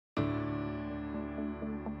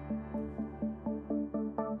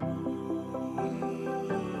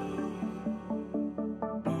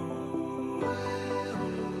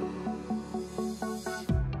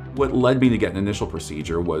What led me to get an initial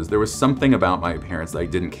procedure was there was something about my appearance that I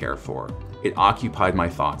didn't care for. It occupied my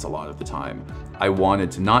thoughts a lot of the time. I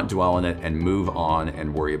wanted to not dwell on it and move on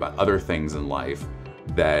and worry about other things in life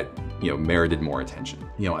that, merited more attention.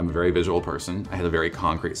 I'm a very visual person. I had a very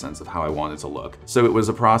concrete sense of how I wanted to look. So it was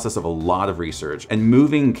a process of a lot of research and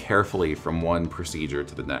moving carefully from one procedure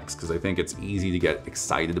to the next, because I think it's easy to get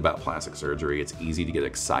excited about plastic surgery. It's easy to get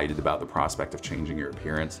excited about the prospect of changing your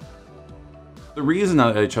appearance. The reason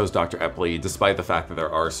that I chose Dr. Eppley, despite the fact that there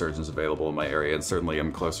are surgeons available in my area, and certainly I'm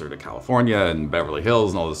closer to California and Beverly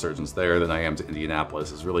Hills and all the surgeons there than I am to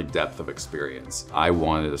Indianapolis, is really depth of experience. I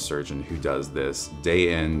wanted a surgeon who does this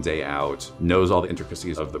day in, day out, knows all the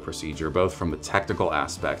intricacies of the procedure, both from the technical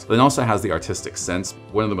aspect, but then also has the artistic sense.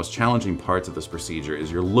 One of the most challenging parts of this procedure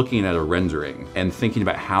is you're looking at a rendering and thinking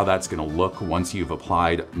about how that's going to look once you've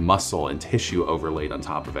applied muscle and tissue overlaid on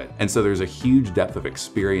top of it. And so there's a huge depth of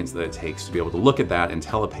experience that it takes to be able to look at that and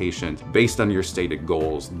tell a patient, based on your stated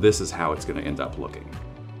goals, this is how it's going to end up looking.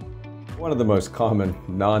 One of the most common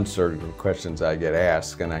non-surgical questions I get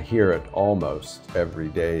asked, and I hear it almost every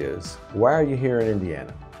day, is, why are you here in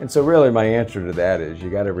Indiana? And so really my answer to that is,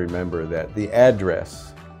 you got to remember that the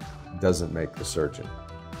address doesn't make the surgeon.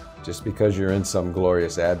 Just because you're in some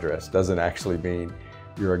glorious address doesn't actually mean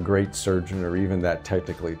you're a great surgeon or even that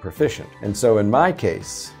technically proficient. And so in my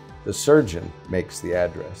case, the surgeon makes the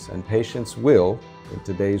address, and patients will, in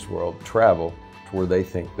today's world, travel to where they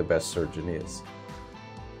think the best surgeon is.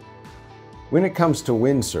 When it comes to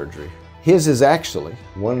Win surgery, his is actually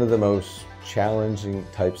one of the most challenging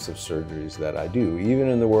types of surgeries that I do, even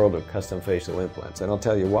in the world of custom facial implants, and I'll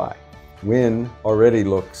tell you why. Win already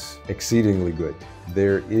looks exceedingly good.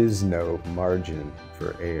 There is no margin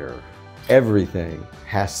for error. Everything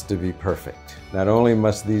has to be perfect. Not only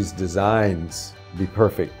must these designs be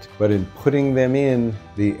perfect, but in putting them in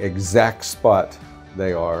the exact spot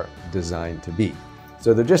they are designed to be.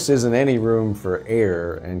 So there just isn't any room for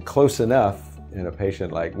error, and close enough in a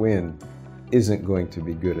patient like Win isn't going to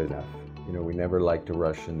be good enough. We never like to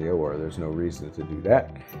rush in the OR. There's no reason to do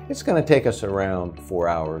that. It's going to take us around 4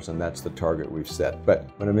 hours, and that's the target we've set. But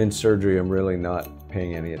when I'm in surgery, I'm really not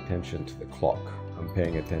paying any attention to the clock. I'm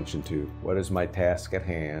paying attention to what is my task at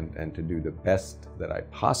hand and to do the best that I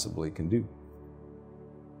possibly can do.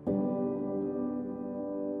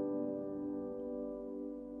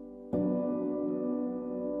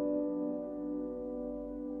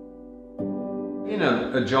 In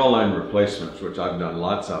a jawline replacements, which I've done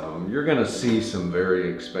lots of them, you're going to see some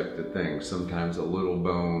very expected things. Sometimes a little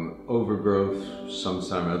bone overgrowth,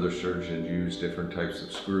 sometimes other surgeons use different types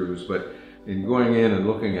of screws, but in going in and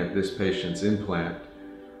looking at this patient's implant,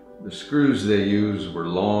 the screws they used were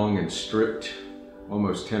long and stripped,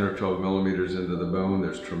 almost 10 or 12 millimeters into the bone.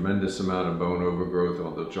 There's tremendous amount of bone overgrowth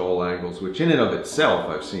on the jaw angles, which in and of itself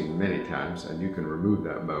I've seen many times, and you can remove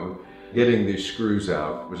that bone. Getting these screws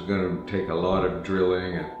out was going to take a lot of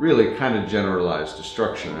drilling and really kind of generalized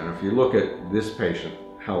destruction. And if you look at this patient,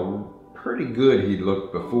 how pretty good he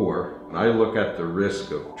looked before, and I look at the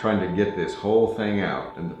risk of trying to get this whole thing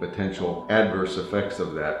out and the potential adverse effects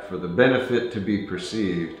of that for the benefit to be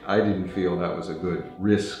perceived, I didn't feel that was a good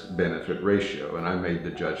risk-benefit ratio, and I made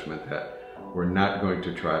the judgment that we're not going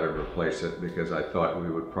to try to replace it, because I thought we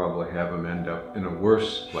would probably have him end up in a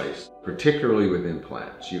worse place, particularly with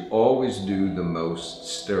implants. You always do the most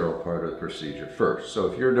sterile part of the procedure first.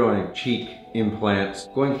 So if you're doing cheek implants,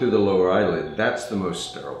 going through the lower eyelid, that's the most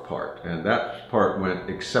sterile part. And that part went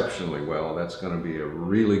exceptionally well. That's going to be a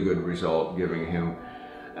really good result, giving him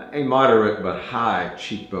a moderate but high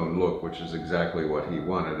cheekbone look, which is exactly what he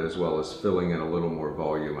wanted, as well as filling in a little more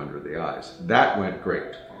volume under the eyes. That went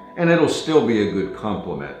great. And it'll still be a good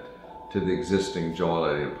complement to the existing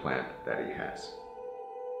jawline implant that he has.